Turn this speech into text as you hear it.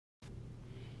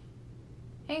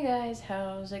Hey guys,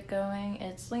 how's it going?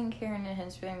 It's Link here, and it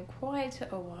has been quite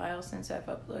a while since I've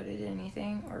uploaded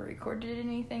anything or recorded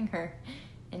anything or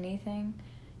anything,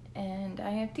 and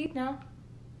I have teeth now,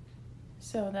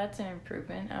 so that's an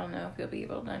improvement. I don't know if you'll be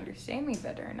able to understand me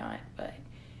better or not, but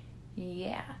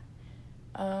yeah.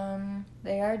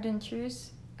 They are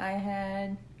dentures. I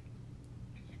had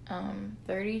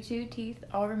 32 teeth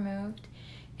all removed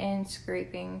and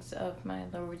scrapings of my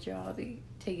lower jaw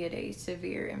to get a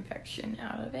severe infection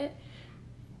out of it.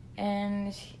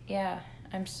 And yeah,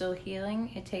 I'm still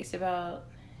healing. It takes about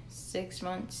 6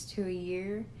 months to a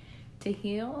year to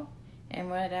heal. And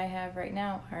what I have right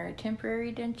now are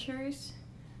temporary dentures.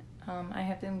 I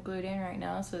have them glued in right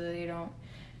now so that they don't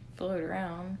float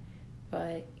around.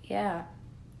 But yeah,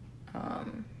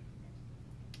 I'm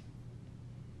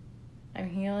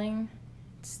healing.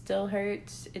 It still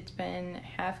hurts. It's been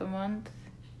half a month,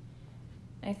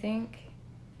 I think.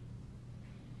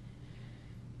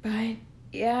 But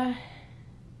yeah,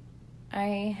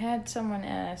 I had someone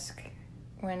ask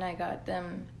when I got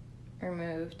them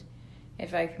removed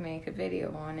if I could make a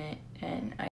video on it,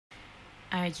 and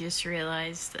I just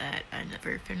realized that I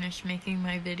never finished making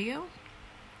my video,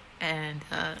 and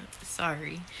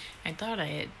sorry. I thought I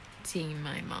had seen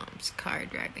my mom's car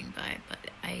driving by,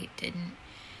 but I didn't.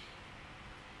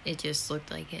 It just looked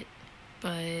like it.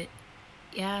 But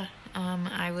yeah,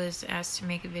 I was asked to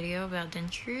make a video about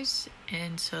dentures,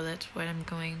 and so that's what I'm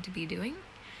going to be doing.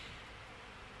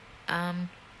 I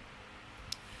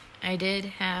did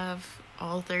have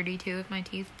all 32 of my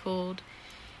teeth pulled,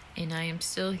 and I am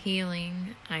still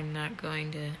healing. I'm not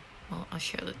going to, well, I'll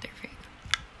show that they're fake.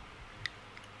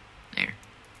 There.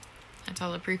 That's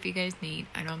all the proof you guys need,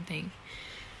 I don't think.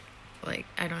 Like,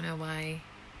 I don't know why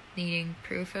needing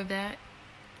proof of that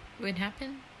would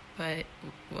happen, but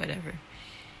whatever.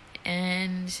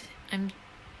 And I'm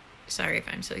sorry if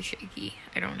I'm so shaky.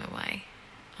 I don't know why.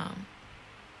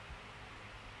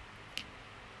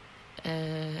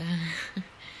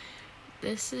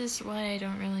 This is why I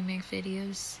don't really make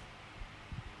videos.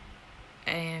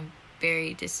 I am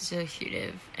very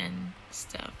dissociative and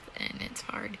stuff, and it's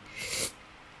hard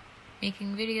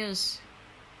making videos.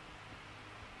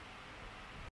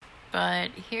 But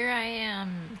here I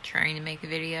am trying to make a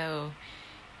video.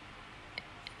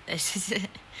 This is it.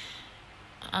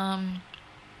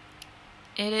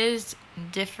 It is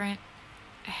different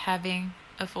having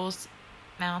a full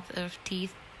mouth of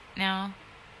teeth now.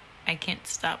 I can't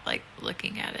stop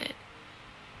looking at it.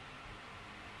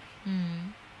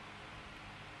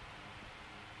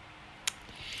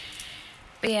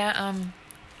 But yeah,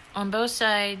 on both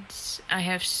sides I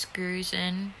have screws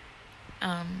in.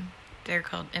 They're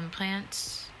called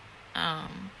implants.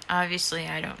 Obviously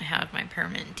I don't have my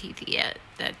permanent teeth yet.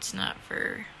 That's not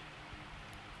for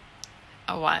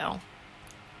a while.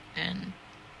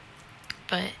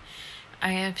 But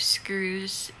I have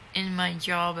screws in my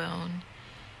jawbone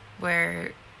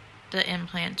where the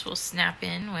implants will snap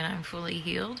in when I'm fully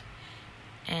healed.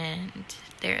 And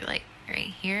they're like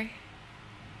right here.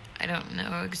 I don't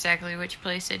know exactly which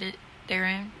place they're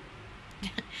in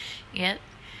yet.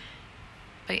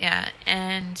 But yeah,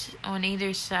 and on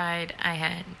either side I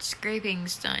had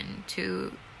scrapings done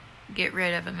to get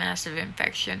rid of a massive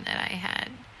infection that I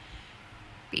had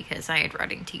because I had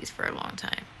rotting teeth for a long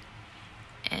time.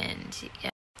 And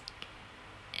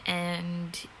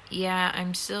yeah,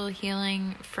 I'm still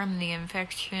healing from the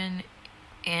infection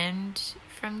and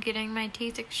from getting my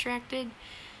teeth extracted.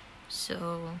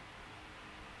 So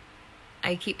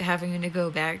I keep having to go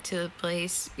back to the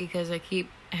place because I keep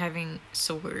having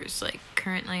sores. Like,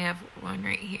 currently I have one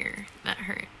right here that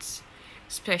hurts,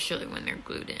 especially when they're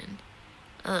glued in.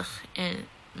 Ugh. And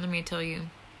let me tell you,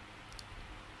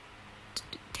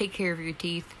 take care of your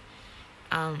teeth.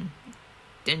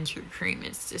 Denture cream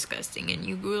is disgusting, and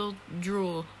you will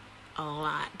drool a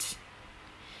lot.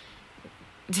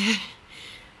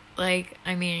 I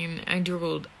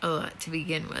drooled a lot to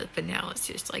begin with, but now it's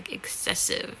just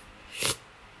excessive.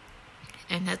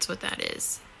 And that's what that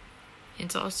is.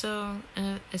 It's also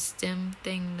a stem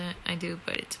thing that I do,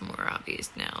 but it's more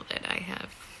obvious now that I have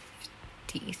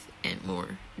teeth and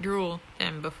more drool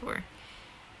than before.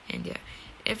 And yeah,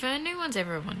 if anyone's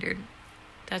ever wondered,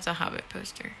 that's a Hobbit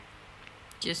poster.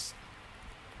 Just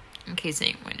in case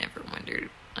anyone ever wondered,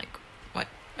 what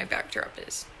my backdrop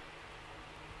is.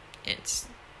 It's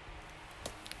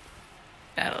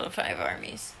Battle of Five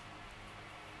Armies.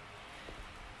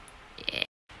 Yeah.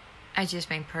 I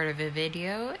just made part of a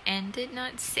video and did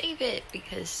not save it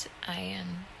because I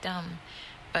am dumb.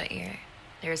 But here,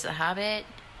 there's the Hobbit.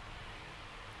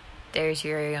 There's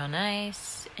Yuri on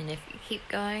Ice. And if you keep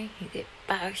going, you get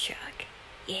Bioshock.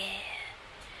 Yeah.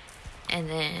 And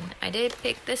then I did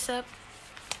pick this up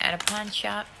at a pawn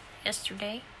shop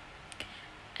yesterday.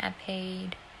 I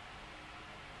paid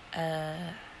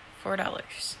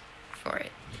 $4 for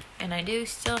it. And I do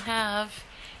still have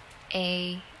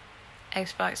a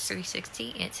Xbox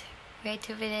 360. It's right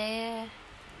over there.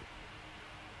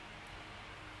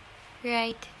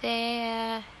 Right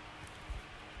there.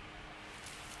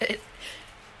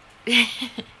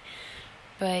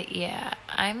 But yeah,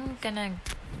 I'm gonna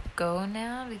go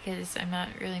now because I'm not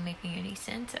really making any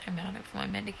sense. I'm out of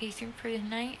one medication for the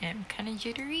night and I'm kind of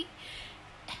jittery.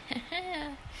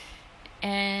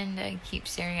 And I keep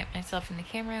staring at myself in the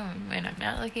camera. When I'm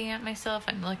not looking at myself,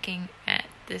 I'm looking at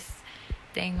this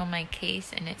thing on my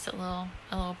case, and it's a little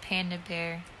panda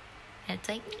bear. And it's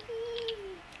like,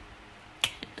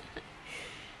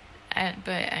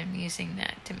 but I'm using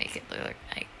that to make it look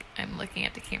like I'm looking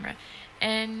at the camera.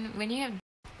 And when you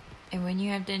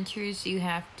have dentures, you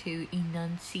have to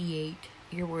enunciate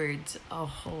your words a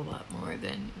whole lot more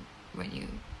than when you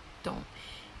don't.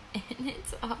 And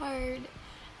it's hard.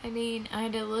 I mean, I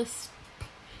had a lisp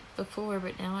before,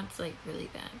 but now it's like really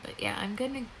bad. But yeah, I'm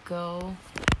gonna go.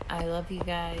 I love you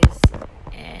guys.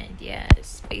 And yeah,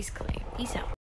 Space Claim. Peace out.